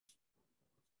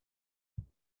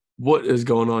What is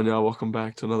going on, y'all? Welcome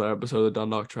back to another episode of the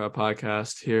Dundalk Trapp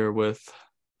podcast here with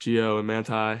Gio and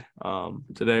Manti.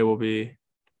 Today we'll be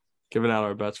giving out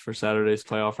our bets for Saturday's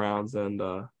playoff rounds and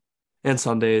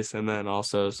Sundays, and then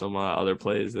also some other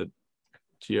plays that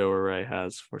Gio or Ray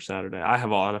has for Saturday. I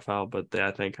have all NFL, but they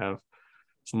I think have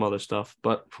some other stuff.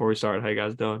 But before we start, how you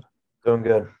guys doing? Doing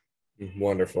good.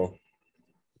 Wonderful.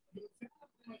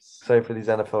 Excited for these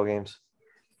NFL games.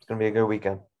 It's going to be a good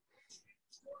weekend.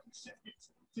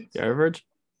 You average?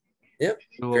 Yep.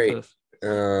 Great.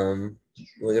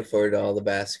 Looking forward to all the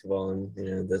basketball and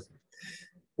the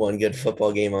one good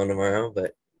football game on tomorrow.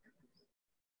 But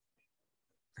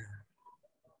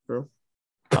True.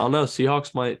 I don't know.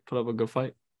 Seahawks might put up a good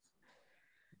fight.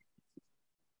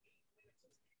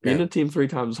 Beating a team 3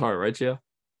 times is hard, right, Gio?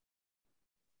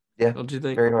 Yeah. Don't you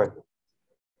think? Very hard.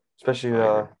 Especially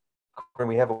when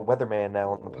we have a weatherman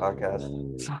now on the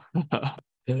podcast.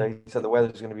 He said the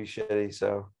weather's going to be shitty,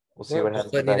 so we'll see what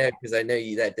happens. Let me know, because I know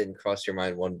that didn't cross your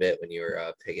mind one bit when you were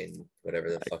picking whatever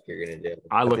the fuck you're going to do.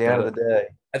 At the end of the day.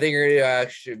 I think you're going to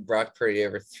actually Brock Purdy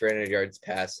over 300 yards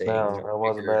passing. No, I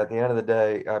wasn't. But at the end of the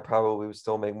day, I probably would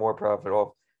still make more profit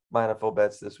off my NFL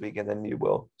bets this weekend than you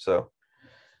will. So.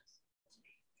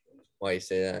 Why you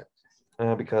say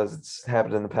that? Because it's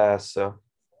happened in the past, so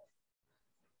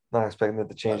not expecting it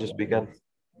to change this weekend.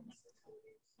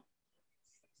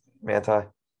 Manti.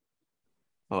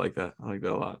 I like that. I like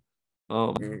that a lot.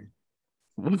 Who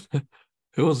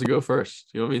wants to go first?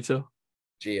 You want me to?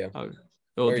 Gio.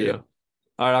 Gio.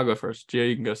 All right, I'll go first. Gio,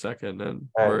 you can go second, and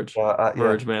Verge,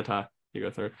 Manti, you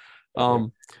go third.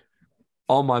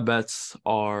 All my bets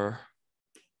are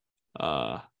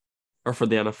for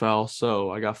the NFL,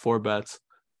 so I got 4 bets.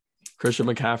 Christian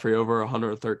McCaffrey over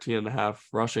 113.5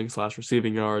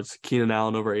 rushing/receiving yards. Keenan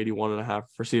Allen over 81.5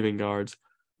 receiving yards.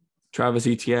 Travis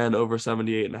Etienne over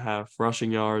 78.5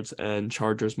 rushing yards, and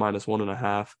Chargers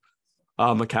 -1.5.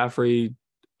 McCaffrey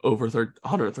over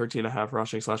 113.5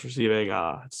 rushing/receiving.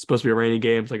 It's supposed to be a rainy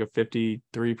game. It's like a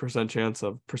 53% chance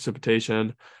of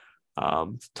precipitation.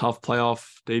 Tough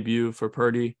playoff debut for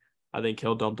Purdy. I think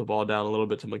he'll dump the ball down a little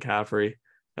bit to McCaffrey,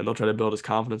 and they'll try to build his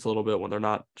confidence a little bit when they're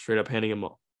not straight up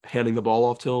handing the ball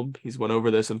off to him. He's went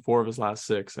over this in 4 of his last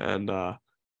 6, and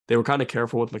they were kind of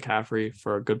careful with McCaffrey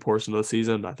for a good portion of the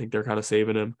season. I think they're kind of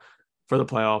saving him for the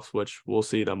playoffs, which we'll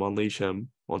see them unleash him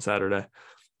on Saturday.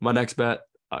 My next bet,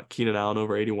 Keenan Allen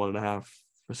over 81.5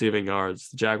 receiving yards.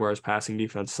 The Jaguars' passing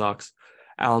defense sucks.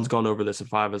 Allen's gone over this in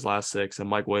 5 of his last 6, and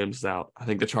Mike Williams is out. I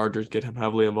think the Chargers get him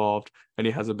heavily involved, and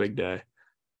he has a big day.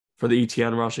 For the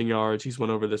ETN rushing yards, he's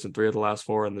went over this in 3 of the last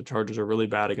 4, and the Chargers are really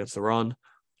bad against the run.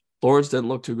 Lawrence didn't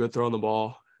look too good throwing the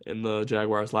ball in the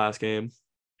Jaguars' last game,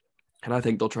 and I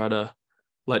think they'll try to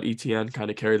let ETN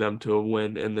kind of carry them to a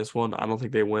win in this one. I don't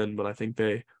think they win, but I think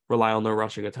they rely on their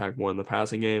rushing attack more in the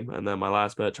passing game. And then my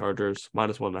last bet, Chargers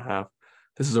 -1.5.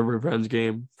 This is a revenge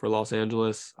game for Los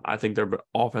Angeles. I think their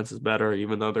offense is better,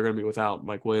 even though they're going to be without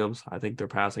Mike Williams. I think their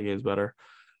passing game is better.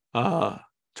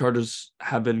 Chargers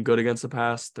have been good against the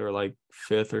pass. They're like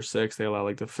 5th or 6th. They allow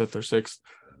like the 5th or 6th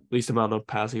least amount of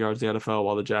passing yards in the NFL,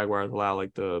 while the Jaguars allow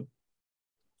like the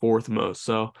 4th most.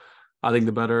 So I think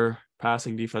the better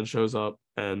passing defense shows up,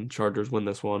 and Chargers win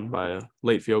this one by a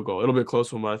late field goal. It'll be a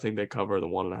close one, but I think they cover the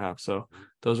 1.5. So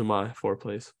those are my 4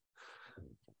 plays.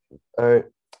 All right.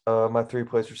 My 3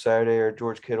 plays for Saturday are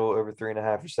George Kittle over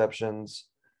 3.5 receptions,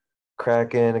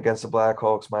 Kraken against the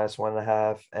Blackhawks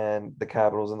 -1.5, and the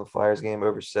Capitals in the Flyers game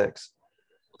over 6.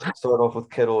 Start off with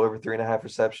Kittle over 3.5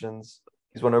 receptions.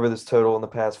 He's went over this total in the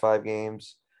past 5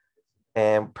 games,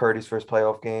 and Purdy's first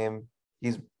playoff game.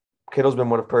 Kittle's been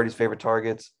one of Purdy's favorite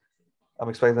targets. I'm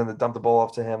expecting them to dump the ball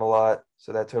off to him a lot,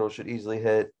 so that total should easily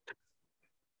hit.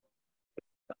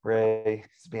 Ray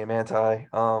is being Manti.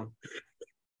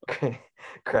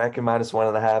 Kraken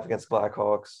 -1.5 against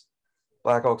Blackhawks.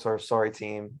 Blackhawks are a sorry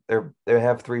team. They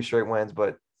have 3 straight wins,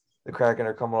 but the Kraken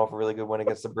are coming off a really good win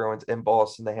against the Bruins in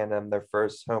Boston to hand them their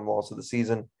first home loss of the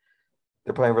season.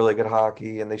 They're playing really good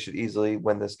hockey, and they should easily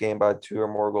win this game by 2 or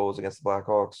more goals against the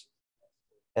Blackhawks.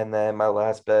 And then my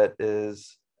last bet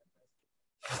is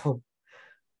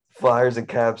Flyers and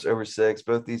Caps over 6.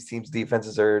 Both these teams'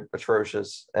 defenses are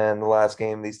atrocious. And the last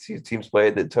game these 2 teams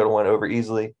played, the total went over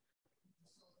easily.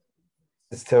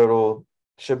 This total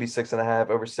should be 6.5.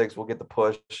 Over 6 will get the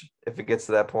push if it gets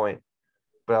to that point.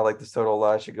 But I like this total a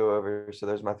lot. I should go over. So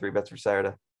there's my 3 bets for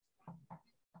Saturday.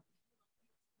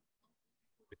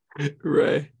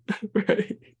 Right.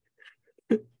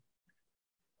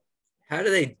 How do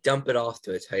they dump it off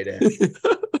to a tight end?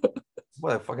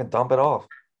 Well, fucking dump it off.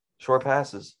 Short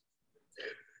passes.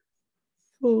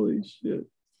 Holy shit.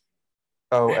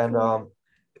 Oh, and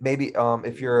maybe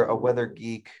if you're a weather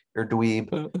geek or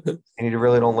dweeb and you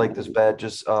really don't like this bet,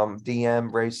 just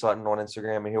DM Ray Sutton on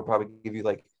Instagram and he'll probably give you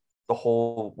like the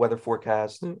whole weather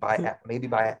forecast by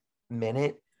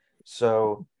minute.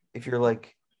 So if you're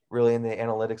like really in the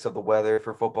analytics of the weather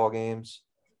for football games,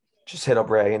 just hit up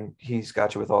Ray and he's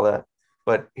got you with all that.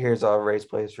 But here's Ray's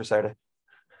plays for Saturday.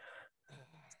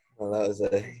 Well, that was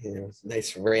a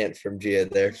nice rant from Gia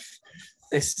there.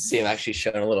 Nice to see him actually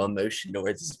showing a little emotion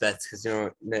towards his bets because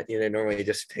normally he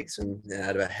just picks them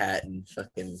out of a hat and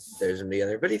fucking throws them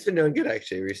together. But he's been doing good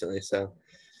actually recently. So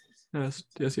yes.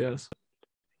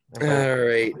 All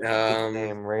right.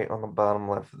 Name right on the bottom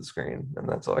left of the screen, and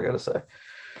that's all I gotta say.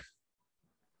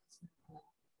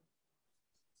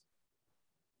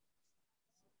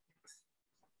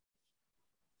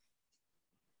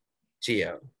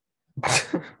 Gio.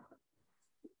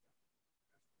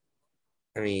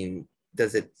 I mean,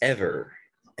 does it ever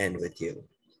end with you?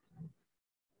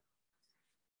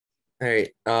 All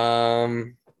right. Well,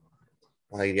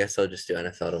 I guess I'll just do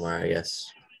NFL tomorrow, I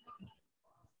guess.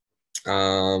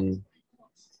 All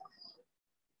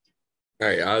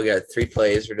right, I'll get 3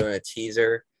 plays. We're doing a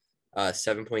teaser,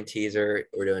 7-point teaser.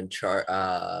 We're doing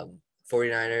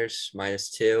 49ers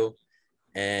 -2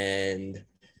 and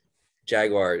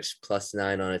Jaguars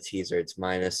 +9 on a teaser. It's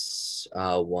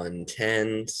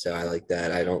 -110. So I like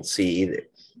that. I don't see either.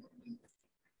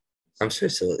 I'm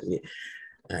supposed to.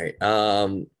 All right.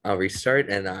 I'll restart,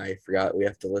 and I forgot we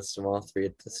have to list them all 3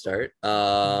 at the start.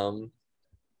 All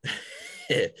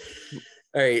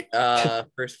right.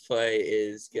 First play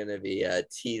is gonna be a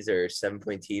teaser,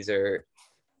 7-point teaser.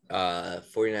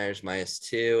 49ers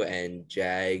 -2 and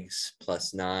Jags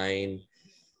 +9.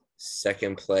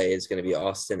 Second play is going to be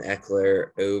Austin Eckler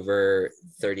over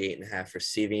 38.5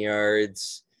 receiving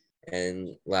yards.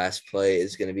 And last play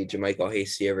is going to be Jermichael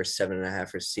Hasty over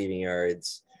 7.5 receiving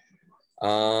yards.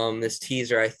 This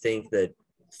teaser, I think that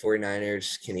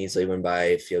 49ers can easily win by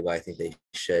a field goal. I think they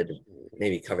should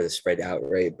maybe cover the spread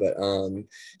outright, but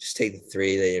just take the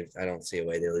 3. I don't see a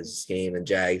way they lose this game. And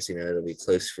Jags, it'll be a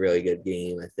close, really good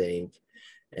game, I think.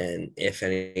 And if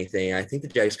anything, I think the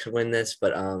Jags could win this,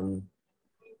 but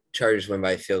Chargers win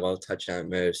by a field goal, touchdown at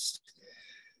most.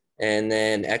 And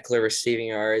then Eckler receiving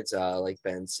yards, like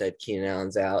Ben said, Keenan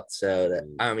Allen's out. So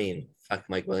fuck,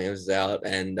 Mike Williams is out,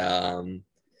 and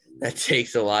that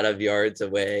takes a lot of yards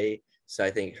away. So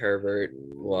I think Herbert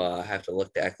will have to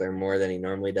look to Eckler more than he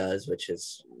normally does, which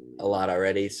is a lot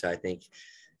already. So I think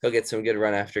he'll get some good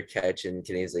run after catch and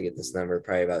can easily get this number,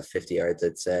 probably about 50 yards,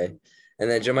 I'd say. And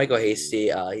then Jermichael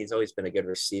Hasty, he's always been a good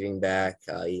receiving back.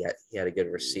 He had a good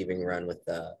receiving run with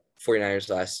the 49ers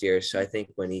last year. So I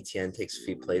think when ETN takes a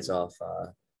few plays off,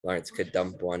 Lawrence could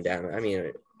dump one down. I mean,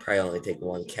 it probably only take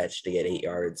 1 catch to get 8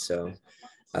 yards. So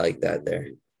I like that there.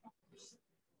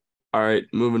 All right,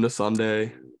 moving to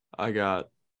Sunday. I got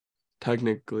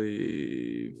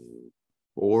technically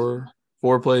four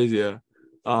plays, yeah.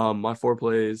 My 4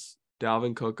 plays,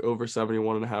 Dalvin Cook over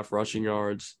 71.5 rushing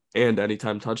yards and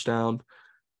anytime touchdown.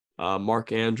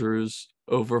 Mark Andrews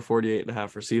over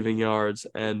 48.5 receiving yards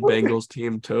and Bengals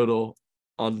team total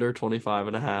under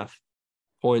 25.5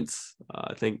 points.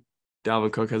 I think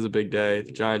Dalvin Cook has a big day.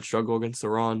 The Giants struggle against the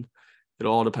run.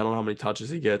 It'll all depend on how many touches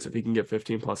he gets. If he can get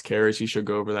 15 plus carries, he should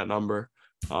go over that number.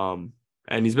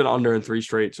 And he's been under in 3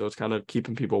 straight, so it's kind of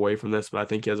keeping people away from this, but I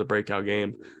think he has a breakout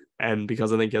game. And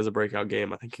because I think he has a breakout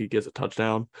game, I think he gets a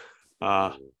touchdown.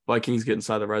 Vikings get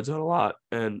inside the red zone a lot,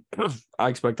 and I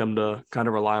expect them to kind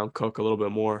of rely on Cook a little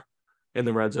bit more in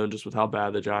the red zone just with how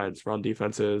bad the Giants' run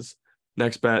defense is.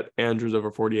 Next bet, Andrews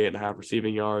over 48.5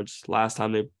 receiving yards. Last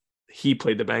time he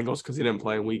played the Bengals because he didn't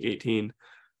play in week 18.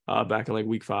 Back in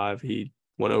week 5, he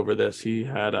went over this. He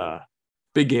had a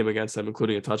big game against them,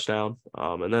 including a touchdown.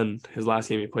 And then his last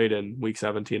game he played in week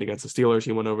 17 against the Steelers,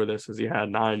 he went over this as he had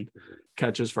 9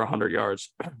 catches for 100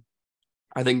 yards.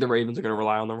 I think the Ravens are going to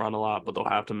rely on the run a lot, but they'll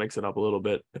have to mix it up a little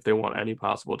bit if they want any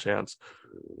possible chance.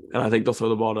 And I think they'll throw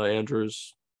the ball to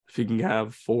Andrews. If he can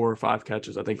have 4 or 5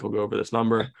 catches, I think he'll go over this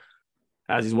number.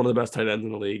 As he's one of the best tight ends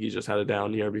in the league, he just had a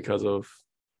down year because of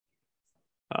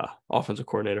offensive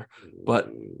coordinator. But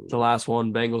the last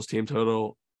one, Bengals team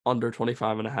total under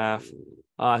 25.5.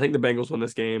 I think the Bengals win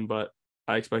this game, but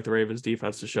I expect the Ravens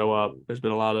defense to show up. There's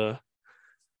been a lot of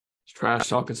trash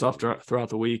talking stuff throughout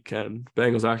the week, and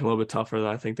Bengals acting a little bit tougher than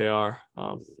I think they are.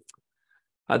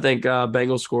 I think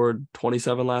Bengals scored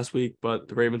 27 last week, but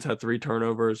the Ravens had 3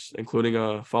 turnovers, including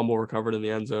a fumble recovered in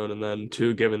the end zone, and then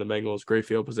 2 giving the Bengals great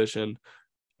field position.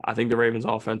 I think the Ravens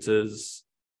offense is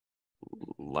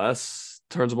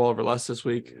turns the ball over less this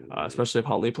week, especially if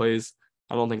Huntley plays.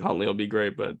 I don't think Huntley will be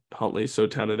great, but Huntley's so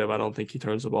tentative. I don't think he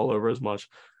turns the ball over as much.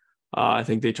 I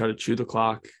think they try to chew the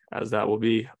clock, as that will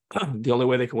be the only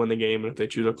way they can win the game. And if they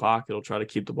chew the clock, it'll try to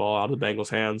keep the ball out of the Bengals'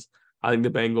 hands. I think the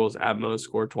Bengals at most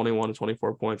score 21 to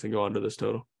 24 points and go under this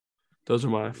total. Those are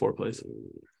my 4 plays.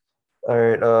 All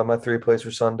right, my 3 plays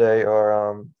for Sunday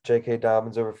are J.K.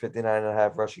 Dobbins over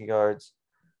 59.5 rushing yards,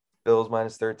 Bills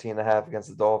minus 13.5 against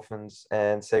the Dolphins,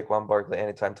 and Saquon Barkley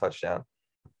anytime touchdown.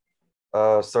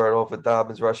 Start off with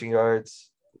Dobbins rushing yards.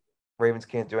 Ravens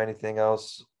can't do anything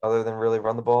else other than really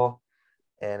run the ball.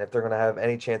 And if they're going to have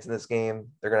any chance in this game,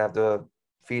 they're going to have to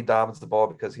feed Dobbins the ball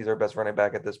because he's our best running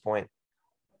back at this point.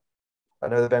 I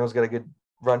know the Bengals got a good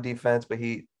run defense, but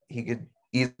he could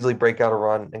easily break out a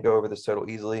run and go over this total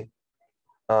easily.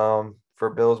 For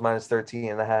Bills minus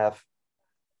 13.5,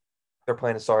 they're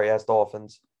playing a sorry-ass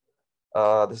Dolphins.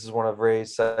 This is one of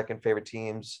Ray's second favorite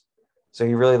teams. So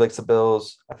he really likes the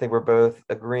Bills. I think we're both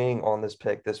agreeing on this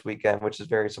pick this weekend, which is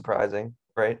very surprising,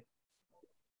 right?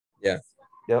 Yeah.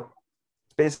 Yep.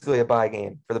 It's basically a bye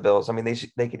game for the Bills. I mean,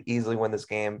 they could easily win this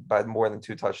game by more than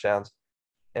 2 touchdowns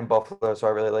in Buffalo, so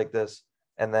I really like this.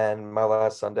 And then my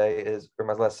last Sunday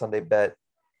bet,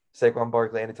 Saquon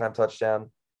Barkley anytime touchdown.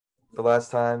 The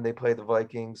last time they played the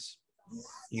Vikings,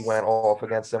 he went off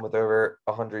against them with over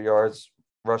 100 yards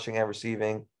rushing and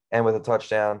receiving and with a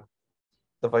touchdown.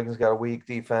 The Vikings got a weak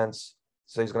defense,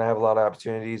 so he's going to have a lot of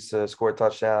opportunities to score a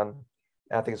touchdown.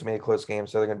 And I think it's going to be a close game,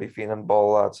 so they're going to be feeding him the ball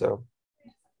a lot. So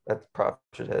that prop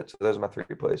should hit. So those are my 3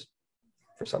 plays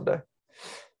for Sunday.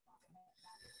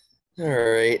 All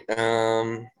right.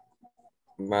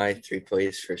 My 3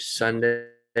 plays for Sunday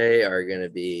are going to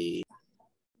be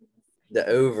the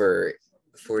over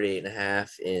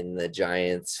 48.5 in the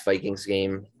Giants-Vikings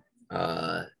game.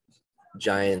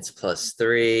 Giants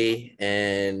 +3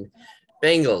 and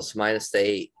Bengals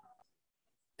 -8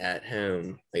 at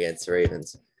home against the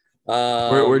Ravens.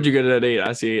 Where'd you get it at 8?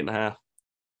 I see 8.5.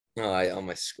 No, on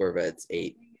my score bet's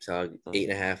 8. So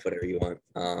 8.5, whatever you want.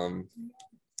 I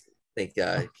think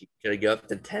could go up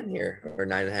to 10 here or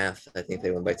 9.5. I think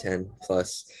they won by 10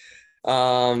 plus.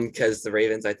 Because the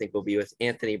Ravens, I think, will be with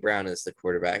Anthony Brown as the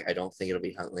quarterback. I don't think it'll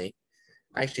be Huntley.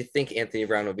 I actually think Anthony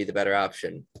Brown will be the better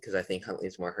option because I think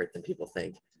Huntley's more hurt than people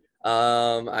think.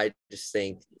 I just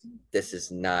think this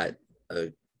is not a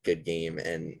good game,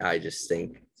 and I just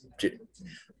think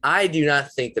I do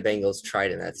not think the Bengals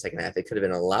tried in that second half. It could have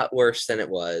been a lot worse than it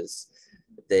was.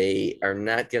 They are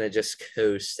not going to just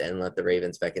coast and let the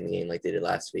Ravens back in the game like they did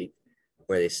last week,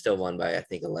 where they still won by, I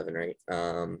think, 11, right?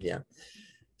 Yeah.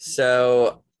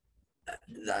 So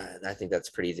I think that's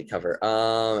pretty easy cover.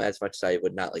 As much as I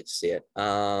would not like to see it.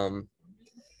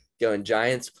 Going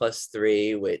Giants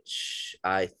 +3, which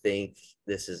I think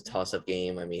this is a toss-up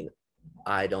game. I mean,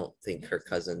 I don't think Kirk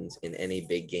Cousins in any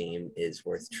big game is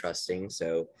worth trusting.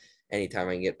 So anytime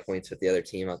I can get points with the other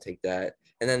team, I'll take that.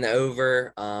 And then the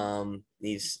over,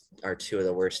 these are 2 of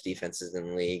the worst defenses in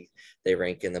the league. They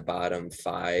rank in the bottom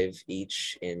 5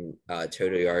 each in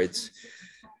total yards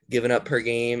given up per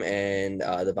game, and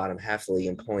the bottom half of the league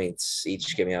in points,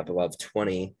 each giving up above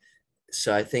 20.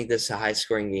 So I think this is a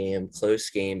high-scoring game, close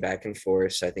game, back and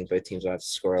forth. So I think both teams will have to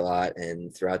score a lot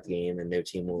and throughout the game, and no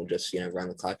team will just run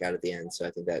the clock out at the end. So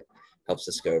I think that helps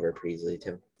us go over pretty easily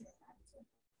too.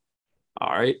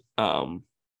 All right.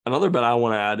 Another bet I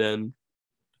want to add in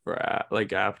for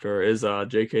after is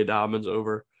J.K. Dobbins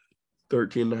over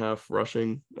 13.5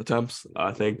 rushing attempts.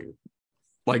 I think,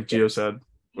 like Gio said,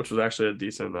 which was actually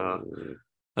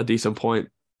a decent point,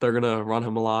 they're gonna run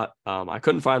him a lot. I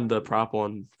couldn't find the prop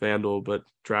on FanDuel, but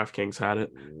DraftKings had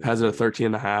it. Has it at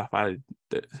 13.5.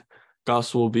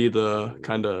 Gus will be the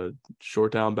kind of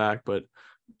short down back, but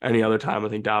any other time, I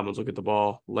think Dobbins will get the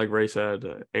ball. Like Ray said,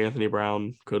 Anthony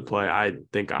Brown could play. I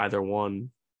think either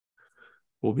one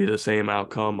will be the same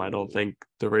outcome. I don't think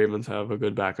the Ravens have a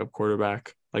good backup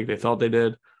quarterback like they thought they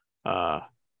did.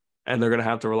 And they're going to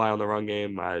have to rely on the run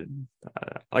game.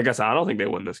 Like I said, I don't think they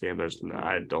win this game.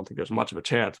 I don't think there's much of a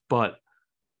chance, but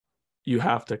you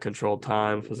have to control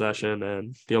time, possession,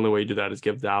 and the only way you do that is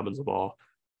give Dobbins the ball.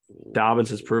 Dobbins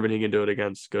has proven he can do it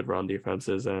against good run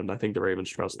defenses, and I think the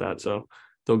Ravens trust that. So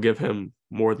they'll give him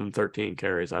more than 13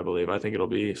 carries, I believe. I think it'll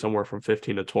be somewhere from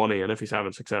 15 to 20, and if he's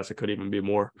having success, it could even be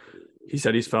more. He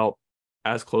said he's felt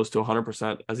as close to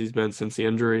 100% as he's been since the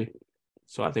injury.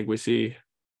 So I think we see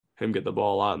him get the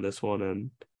ball a lot in this one,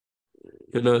 and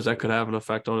who knows, that could have an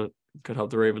effect on it. Could help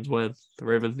the Ravens win. The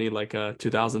Ravens need like a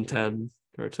 2010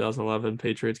 or 2011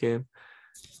 Patriots game.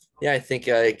 Yeah, I think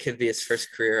it could be his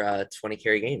first career 20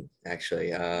 carry game,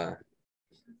 actually. I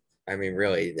mean,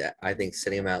 really, I think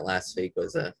sitting him out last week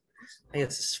was I think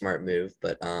it's a smart move,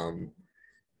 but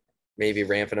maybe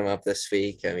ramping him up this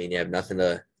week. I mean, you have nothing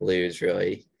to lose,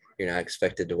 really. you're not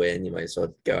expected to win. You might as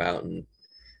well go out and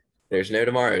there's no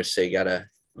tomorrows, so you gotta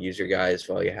use your guys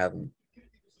while you have them.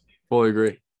 Fully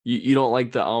agree. You don't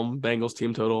like the Bengals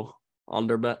team total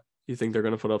under bet? You think they're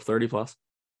gonna put up 30 plus?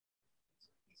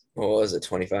 What was it,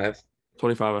 25?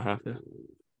 25 and a half,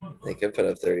 yeah. They could put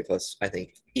up 30 plus, I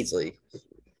think, easily.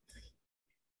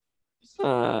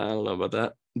 I don't know about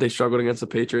that. They struggled against the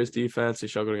Patriots defense. They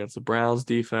struggled against the Browns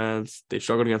defense. They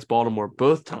struggled against Baltimore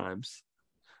both times.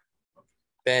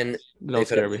 Ben, Don't they put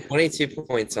scare up me. 22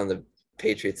 points on the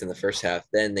Patriots in the first half.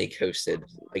 Then they coasted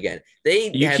again.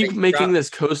 They You have keep a making this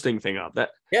coasting thing up.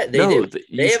 Yeah, they no, do.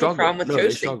 you They have struggle. a problem with No, coasting.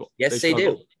 they struggle. Yes, they they do.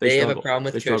 struggle. They have a struggle. problem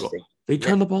with They struggle. coasting. They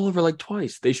turned the ball over like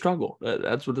twice. They struggle.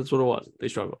 That's what it was. They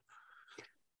struggle.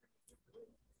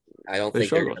 I don't They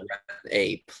think they're struggled. going to run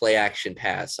a play action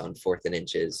pass on 4th and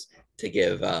inches to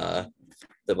give the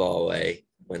ball away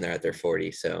when they're at their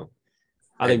 40. So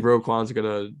I think Roquan's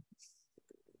gonna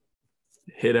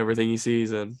hit everything he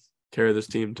sees and carry this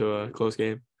team to a close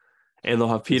game. And they'll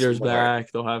have Peters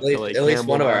back. They'll have at least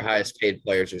one of our back. highest paid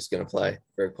players is going to play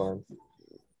Roquan.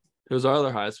 Who's our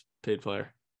other highest paid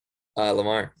player?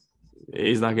 Lamar.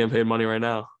 He's not getting paid money right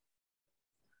now.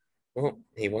 Well,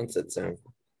 he wants it, so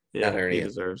Yeah, not earning he it.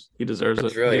 deserves. He deserves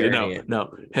He's it. really earning it.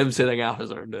 No, him sitting out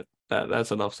has earned it.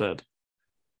 That's enough said.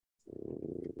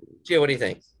 Gio, what do you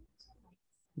think?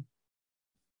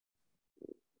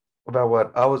 About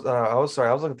what? I was sorry.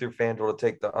 I was looking through FanDuel to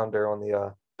take the under on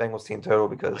the Bengals team total I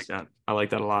because like that. I like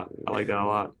that a lot. I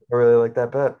really like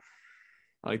that bet.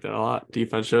 I like that a lot.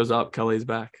 Defense shows up. Kelly's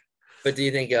back. But do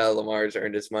you think Lamar's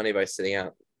earned his money by sitting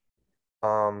out?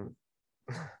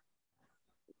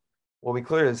 Well, we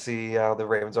clearly see how the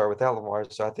Ravens are without Lamar,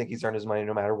 so I think he's earned his money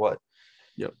no matter what.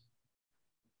 Yep.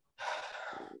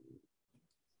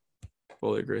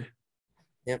 Fully agree.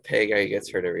 Yeah, pay a guy who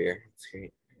gets hurt every year. It's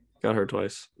great. Got hurt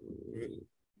twice.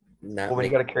 Not When you many-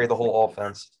 got to carry the whole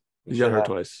offense. He's got hurt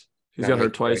twice. He's Not got many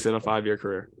hurt twice in a quarterbacks. 5-year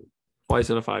career. Twice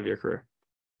in a 5-year career.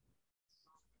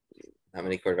 Not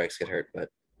many quarterbacks get hurt, but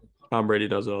Tom Brady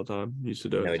does it all the time. He used to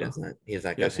do it. no, he so. doesn't. He's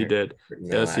not. Yes, he gotten hurt did. in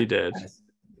the Yes, he last- did.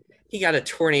 He got a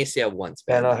torn ACL once,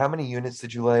 And Ben. how many units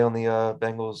did you lay on the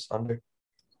Bengals under?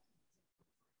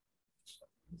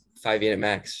 5-unit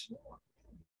max.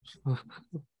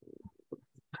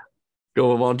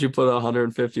 Go. Why don't you put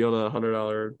 150 on a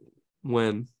 $100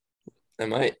 win? I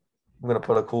might. I'm gonna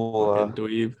put a cool Fucking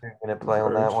dweeb. minute play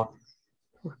on that one.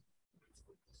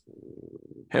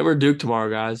 Hammer Duke tomorrow,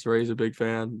 guys. Ray's a big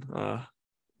fan.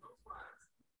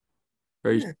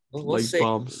 Ray Yeah, we'll likes see.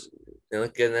 bumps. They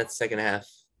look good in that second half,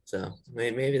 so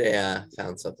maybe they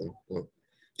found something. Well,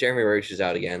 Jeremy Roach is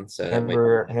out again, so that might.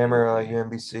 Hammer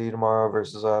UMBC tomorrow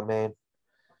versus Maine.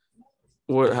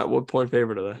 What point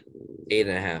favorite are they?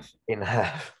 8.5.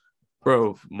 8.5.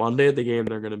 Bro, Monday at the game,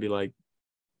 they're going to be like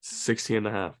 16 and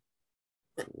a half.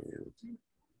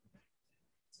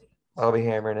 I'll be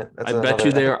hammering it. I bet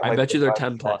you they're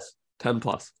 10 plus. 10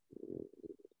 plus.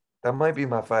 That might be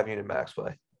my 5-unit max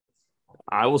play.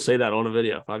 I will say that on a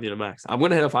video, 5-unit max. I'm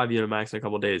going to hit a 5-unit max in a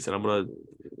couple of days, and I'm going to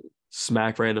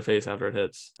smack Ray in the face after it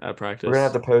hits at practice. We're gonna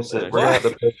have to post it. We're gonna have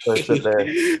to post it there.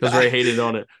 Because Ray hated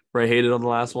on it. Ray hated on the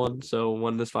last one. So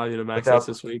when this 5-unit max hits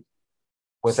this week,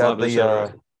 Without slap his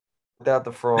shoulders. without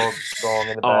the frog song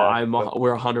in the back.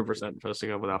 we're 100%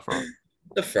 posting up without frog.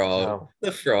 The frog. No.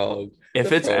 The frog. If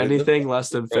The it's frog, anything less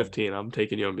than frog. 15, I'm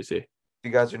taking UMBC. If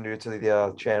you guys are new to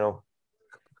the channel,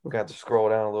 we're gonna have to scroll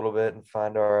down a little bit and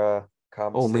find our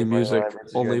comments. Only music,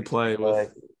 only play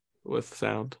with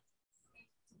sound.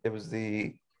 It was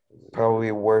the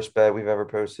probably worst bet we've ever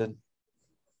posted.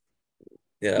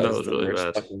 Yeah, That that was was the really worst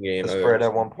bad. fucking game. The I've spread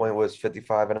ever at one point was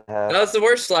 55.5. That was the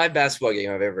worst live basketball game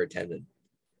I've ever attended.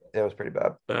 It was pretty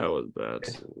bad. That was bad.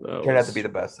 Turned out to be the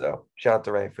best though. Shout out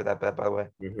to Ray for that bet, by the way.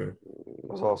 Mm-hmm. It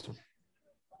was awesome.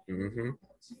 Mm-hmm.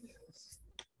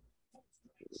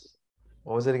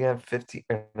 What was it again?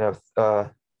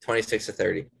 26 to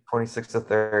 30.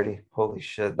 30. Holy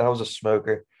shit. That was a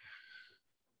smoker.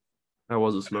 That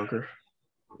was a smoker.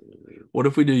 What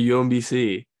if we do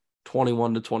UMBC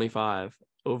 21-25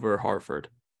 over Hartford?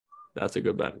 That's a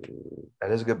good bet.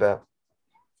 That is a good bet.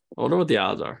 I wonder what the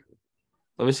odds are.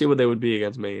 Let me see what they would be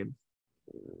against Maine.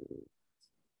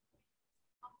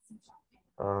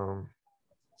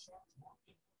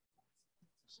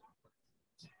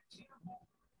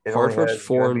 It Hartford's only has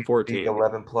 4 and UMBC 14.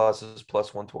 11 plus is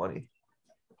plus 120.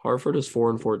 Hartford is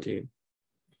 4 and 14.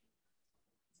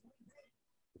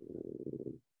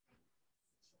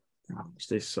 Gosh,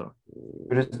 they suck.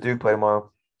 Who does Duke play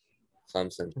tomorrow?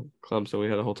 Clemson. Clemson, we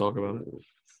had a whole talk about it.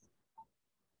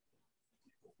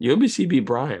 UMBC beat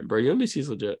Bryant, bro. UMBC's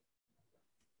legit.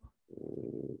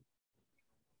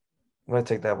 I'm gonna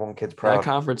take that one kid's That prop.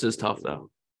 conference is tough though.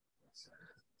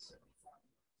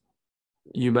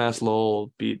 UMass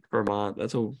Lowell beat Vermont.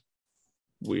 That's a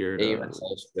weird. Yeah, UMass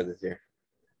Lowell's good this year.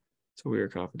 It's a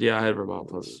weird conference. Yeah, I had Vermont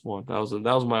 +1.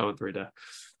 That was my own 3 day.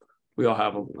 We all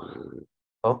have them.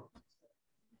 Oh,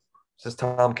 is this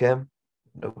Tom Kim?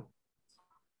 Nope.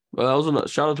 Well, that was a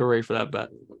shout out to Ray for that bet.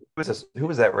 Who is this? Who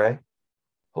was that, Ray?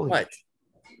 Holy What?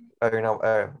 Oh, you're not.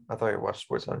 I thought you were watching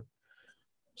Sports Center.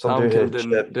 Some Tom dude Kim hit a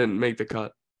chip. didn't make the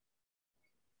cut.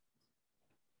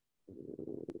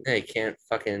 Hey, can't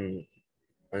fucking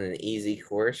on an easy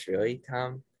course, really,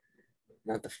 Tom?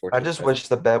 Not the 14th. I just wish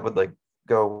the bet would like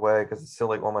go away because it's still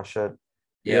like all my shit.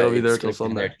 Yeah, it'll be there it's till gonna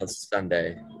be there Sunday. till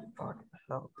Sunday. Fuck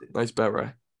no, dude. Nice bet,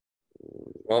 Ray.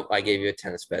 Well, I gave you a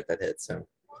tennis bet that hit, so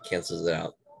cancels it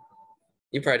out.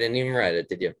 You probably didn't even write it,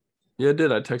 did you? Yeah, I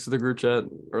did. I texted the group chat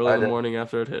early I in the did. morning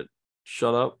after it hit.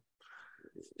 Shut up.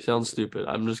 Sounds stupid.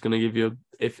 I'm just gonna give you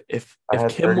if I had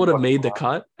Kim would have 30 made the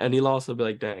cut and he lost, I'd be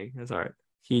like, dang, that's all right.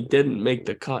 He didn't make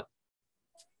the cut.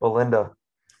 Belinda,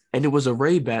 And it was a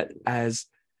Ray bet as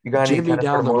you got any Jimmy tennis for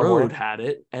down the tomorrow road morning? had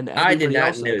it, and I did everybody not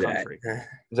else in know the that. country.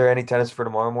 Is there any tennis for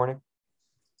tomorrow morning?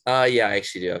 Yeah, I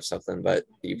actually do have something, but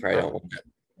you probably don't want it.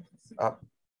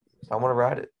 I want to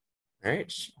ride it. All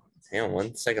right. Hang on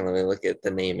 1 second. Let me look at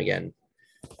the name again.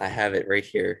 I have it right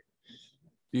here.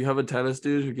 Do you have a tennis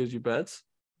dude who gives you bets?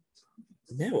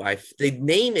 No, the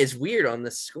name is weird on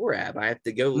the score app. I have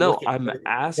to go. No, look at I'm it.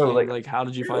 asking, No, like, how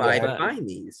did you How find do I this bet? find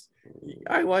these?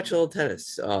 I watch a little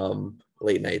tennis.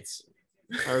 Late nights.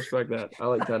 I respect that. I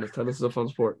like tennis. Tennis is a fun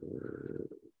sport.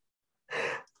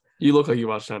 You look like you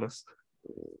watch tennis.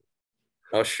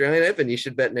 Australian Open. You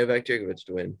should bet Novak Djokovic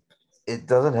to win. It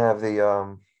doesn't have the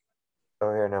Oh,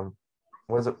 here now.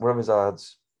 What is it? What are his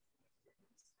odds?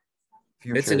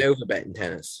 Future. It's an over bet in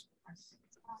tennis.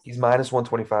 He's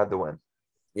 -125 to win.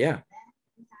 Yeah.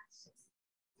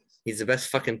 He's the best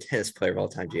fucking tennis player of all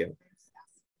time, Gio.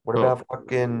 What about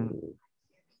fucking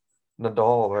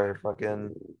Nadal or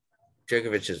fucking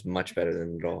Djokovic is much better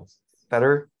than Nadal.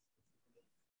 Federer?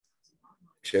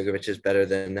 Djokovic is better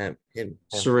than him.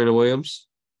 Serena Williams.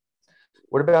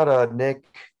 What about Nick?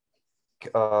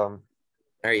 All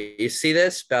right, you see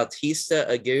this? Bautista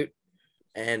Agut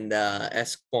and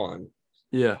Esquan.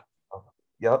 Yeah.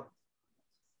 Yep.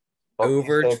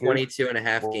 Over Bautista Agut. 22 and a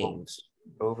half Whoa. games.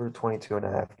 Over 22 and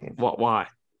a half games. Why?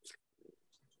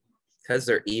 Because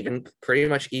they're pretty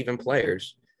much even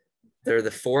players. They're the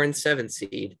 4 and 7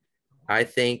 seed. I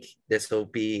think this will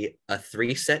be a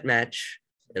 3-set match.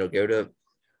 It'll go to.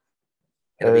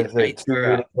 That is a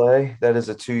 2-unit play. That is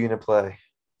a 2-unit play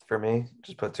for me.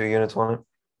 Just put 2 units on it.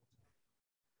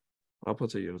 I'll put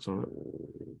 2 units on it.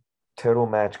 Total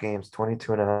match games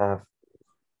 22 and a half.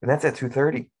 And that's at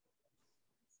 2:30.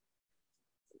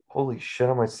 Holy shit,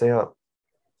 I might stay up.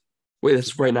 Wait,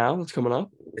 it's right now? It's coming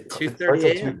up? At It 2:30 starts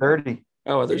at a.m. 2:30.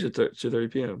 Oh, I think it's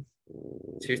 2:30 p.m.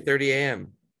 2:30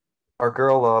 a.m. Our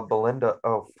girl Belinda.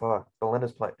 Oh fuck.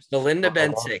 Belinda's playing. Belinda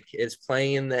Bencic is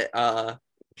playing in the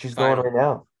She's going final. right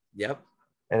now. Yep.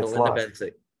 And it's Belinda live.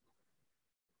 Bencic.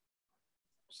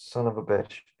 Son of a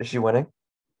bitch. Is she winning?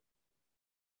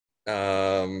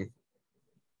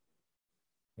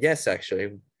 Yes,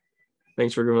 actually.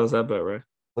 Thanks for giving us that bet, Ray.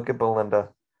 Look at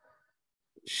Belinda.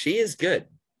 She is good.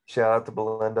 Shout out to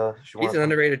Belinda. She's an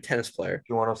underrated tennis player.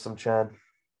 She won us some Chen.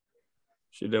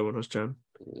 She did win us Chen.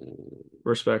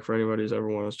 Respect for anybody who's ever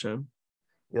won us Chen.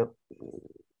 Yep.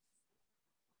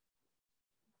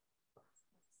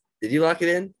 Did you lock it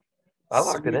in? I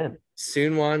locked it in.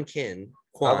 Soon I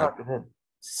locked it in.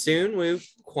 Soon Woo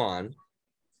Kwan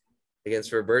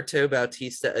against Roberto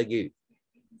Bautista Agut.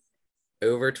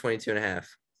 Over 22 and a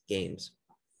half games.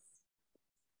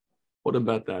 What a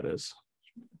bet that is.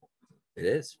 It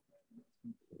is.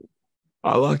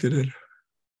 I locked it in.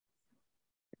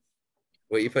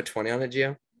 What, you put 20 on it,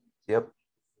 Gio? Yep.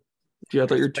 Yeah, I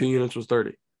thought your 2 units was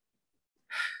 30.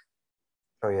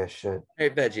 Oh yeah, shit. All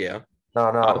right, bet, Gio. No,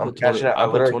 I'm cashing out. I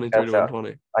put literally 23 to cashed win out.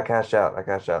 20. I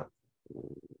cashed out.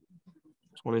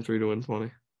 23 to win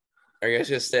 20. Are you guys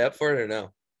going to stay up for it or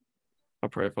no? I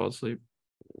probably fall asleep.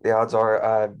 The odds are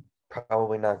I'm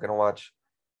probably not gonna watch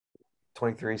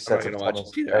 23 I'm not sets going of to watch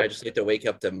tennis. it either. I just like to wake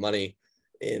up to money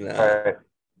in. All right.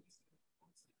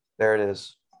 There it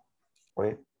is.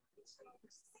 Wait.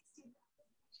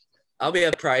 I'll be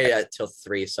up probably till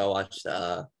 3, so I'll watch.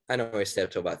 I normally stay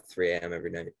up till about 3 a.m.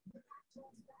 every night.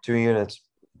 2 units.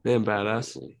 Damn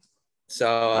badass.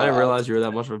 So I didn't realize you were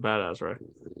that much of a badass, right?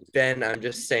 Ben, I'm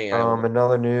just saying.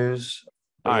 Another news.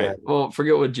 All Yeah. right. Well,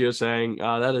 forget what Gio's saying.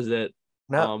 That is it.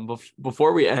 No.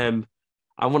 Before we end,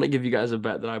 I want to give you guys a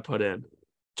bet that I put in.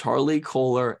 Charlie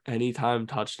Kohler anytime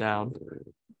touchdown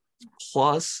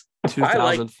plus I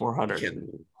like 2,400.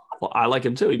 him. Well, I like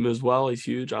him too. He moves well. He's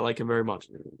huge. I like him very much.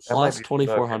 Plus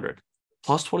 2,400.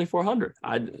 Plus 2,400.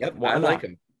 I like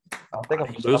him. I think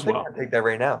He moves well. I'll take that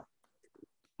right now.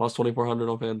 Plus 2,400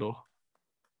 on FanDuel.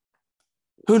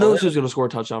 Who knows who's going to score a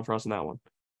touchdown for us in that one?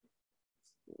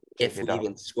 If we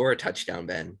even score a touchdown,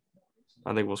 Ben.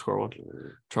 I think we'll score one.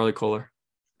 Charlie Kohler.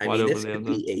 I mean, this could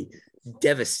be a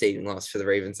devastating loss for the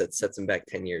Ravens that sets them back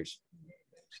 10 years.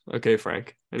 Okay,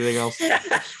 Frank. Anything else?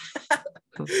 Why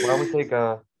don't we take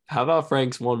How about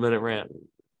Frank's 1 minute rant?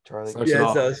 Charlie?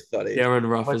 Yes, that was funny. Darren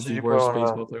Ruff is the worst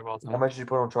baseball player of all time. How much did you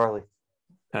put on Charlie?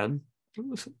 10.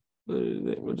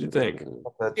 What'd you think?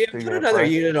 Yeah, put another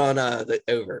unit on the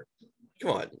over.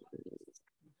 Come on.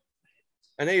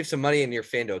 I know you have some money in your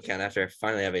FanDuel account after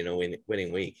finally having a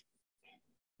winning week.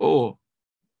 Oh,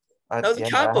 that was a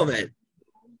compliment.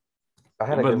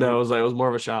 But no, it was more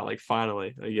of a shot. Like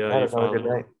finally, yeah,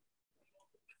 finally.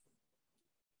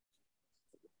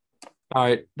 All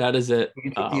right, that is it. You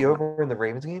took the over in the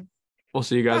Ravens game? We'll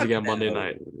see you guys again Monday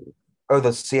night. Oh,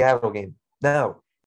 the Seattle game. No.